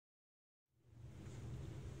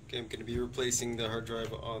Okay, I'm going to be replacing the hard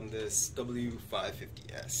drive on this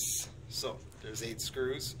W550s. So, there's 8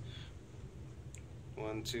 screws.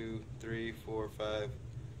 1, 2, 3, 4, 5,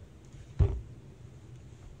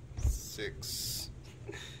 6,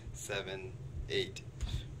 7, 8.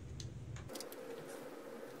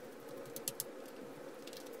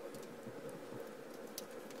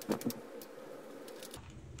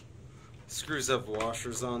 Screws have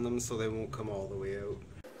washers on them so they won't come all the way out.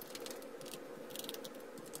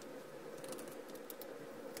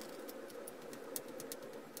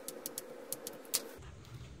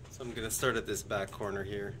 So I'm going to start at this back corner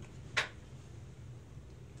here. The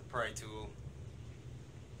pry tool.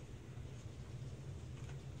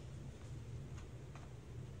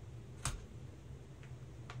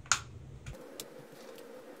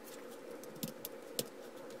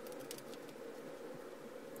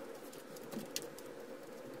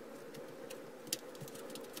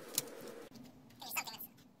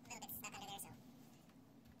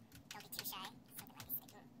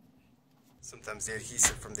 Sometimes the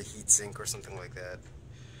adhesive from the heatsink or something like that.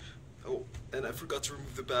 Oh, and I forgot to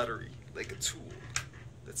remove the battery, like a tool.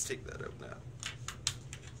 Let's take that out now.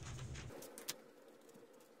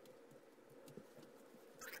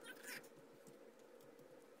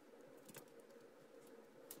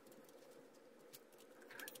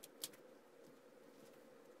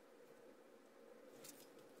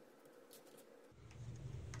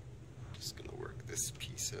 Just gonna work this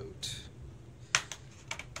piece out.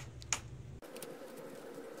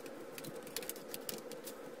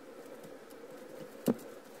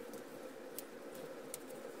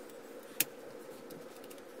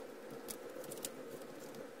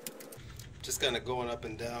 Just kind of going up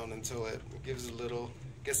and down until it gives a little.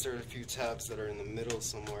 I guess there are a few tabs that are in the middle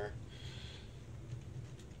somewhere.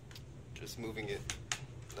 Just moving it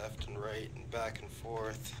left and right and back and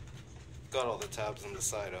forth. Got all the tabs on the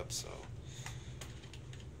side up, so.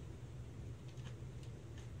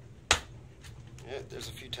 Yeah, there's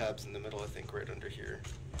a few tabs in the middle, I think, right under here.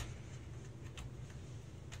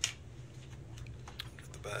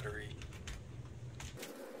 With the battery.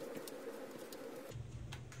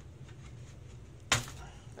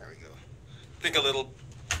 I think a little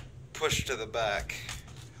push to the back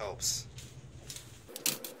helps.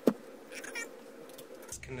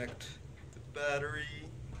 Let's connect the battery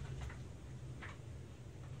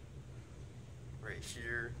right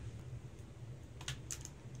here.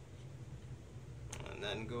 And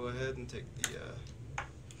then go ahead and take the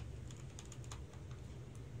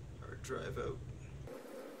hard drive out.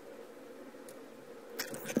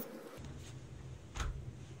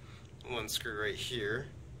 One screw right here.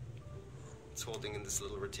 It's holding in this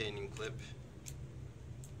little retaining clip.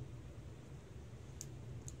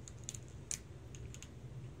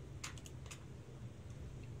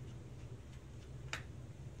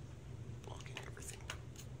 Blocking everything.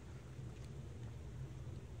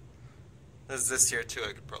 There's this here too,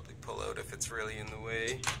 I could probably pull out if it's really in the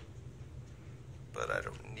way, but I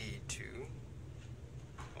don't need to.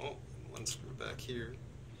 Oh, one screw back here.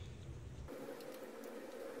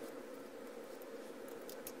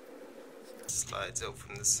 Slides out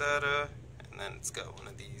from the SATA, and then it's got one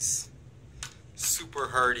of these super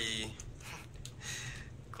hardy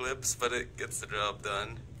clips, but it gets the job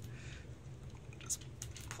done. Just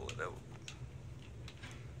pull it out.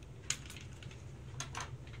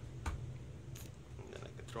 And then I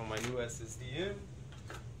can throw my new SSD in.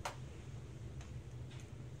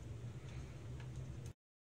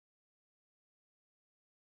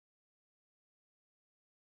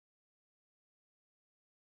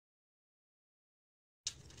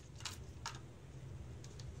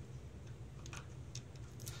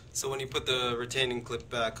 So when you put the retaining clip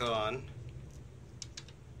back on,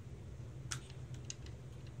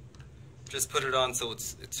 just put it on so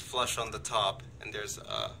it's flush on the top, and there's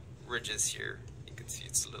ridges here. You can see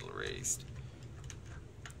it's a little raised.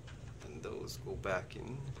 And those go back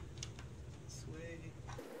in this way.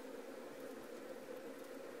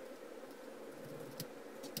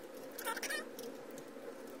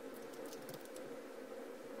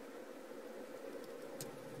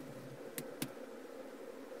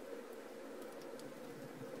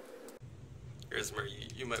 Here's where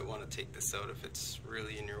you might want to take this out if it's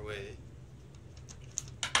really in your way.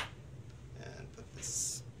 And put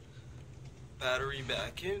this battery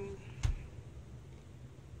back in.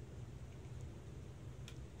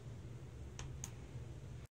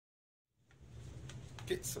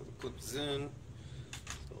 Okay, so the clip's in.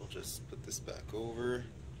 So I'll just put this back over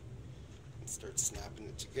and start snapping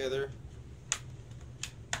it together.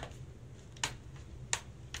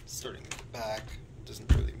 Starting at the back,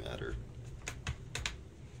 doesn't really matter.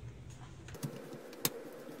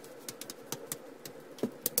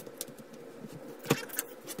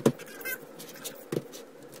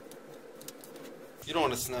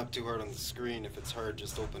 want to snap too hard on the screen. If it's hard,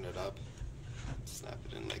 just open it up. Snap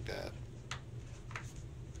it in like that.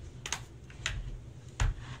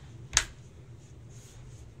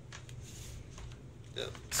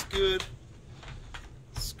 That looks good.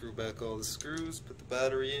 Screw back all the screws, put the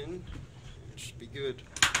battery in. It should be good.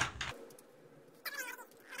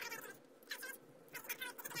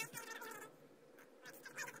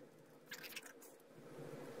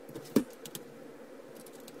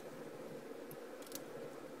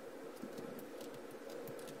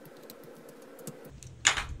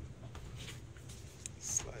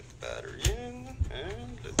 Slide the battery in,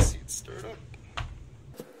 and let's see it start up.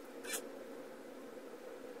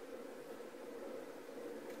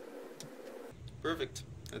 Perfect.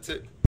 That's it.